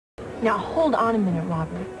Now, hold on a minute,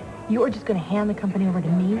 Robert. You are just going to hand the company over to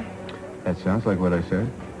me? That sounds like what I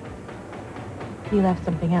said. You left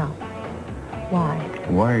something out. Why?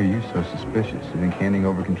 Why are you so suspicious? You think handing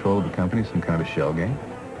over control of the company is some kind of a shell game?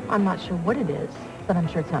 I'm not sure what it is, but I'm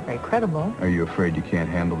sure it's not very credible. Are you afraid you can't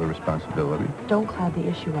handle the responsibility? Don't cloud the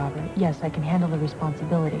issue, Robert. Yes, I can handle the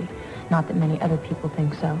responsibility. Not that many other people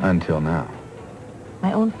think so. Until now.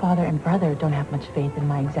 My own father and brother don't have much faith in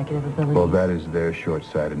my executive abilities. Well, that is their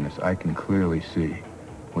short-sightedness. I can clearly see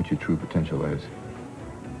what your true potential is.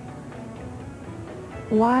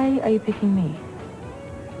 Why are you picking me?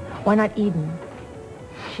 Why not Eden?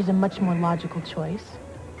 She's a much more logical choice.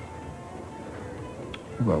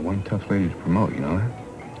 Well, one tough lady to promote, you know that?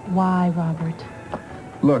 Why, Robert?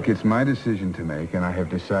 Look, it's my decision to make, and I have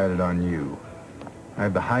decided on you. I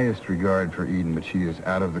have the highest regard for Eden, but she is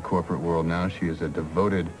out of the corporate world now. She is a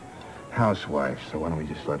devoted housewife, so why don't we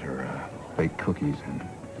just let her bake cookies and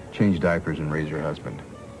change diapers and raise her husband?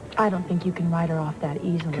 I don't think you can write her off that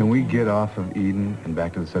easily. Can we get off of Eden and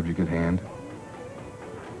back to the subject at hand?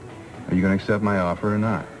 Are you going to accept my offer or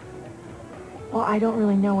not? Well, I don't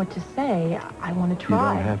really know what to say. I want to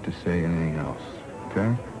try. You don't have to say anything else,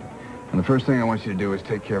 okay? And the first thing I want you to do is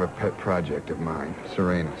take care of a pet project of mine,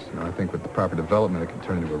 Serena's. Now, I think with the proper development, it can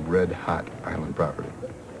turn into a red-hot island property.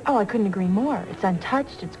 Oh, I couldn't agree more. It's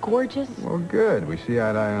untouched. It's gorgeous. Well, good. We see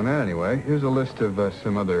eye to eye on that anyway. Here's a list of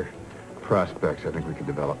some other prospects I think we could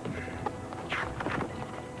develop.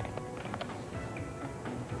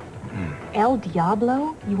 El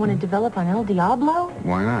Diablo? You want to develop on El Diablo?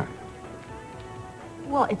 Why not?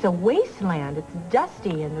 Well, it's a wasteland. It's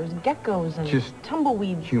dusty, and there's geckos and Just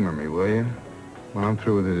tumbleweeds. humor me, will you? When I'm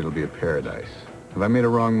through with it, it'll be a paradise. Have I made a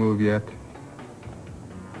wrong move yet?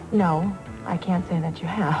 No, I can't say that you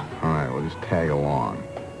have. All right, well, just tag along.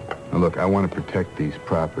 Now, look, I want to protect these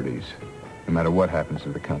properties, no matter what happens to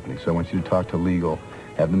the company. So I want you to talk to legal,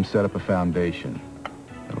 have them set up a foundation.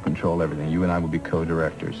 It'll control everything. You and I will be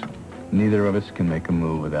co-directors. Neither of us can make a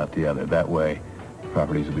move without the other. That way,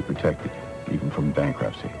 properties will be protected, even from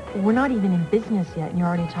bankruptcy. We're not even in business yet, and you're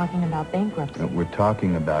already talking about bankruptcy. No, we're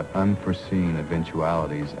talking about unforeseen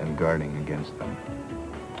eventualities and guarding against them.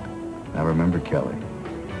 Now remember, Kelly,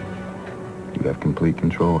 you have complete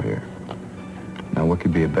control here. Now, what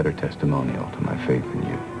could be a better testimonial to my faith in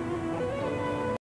you?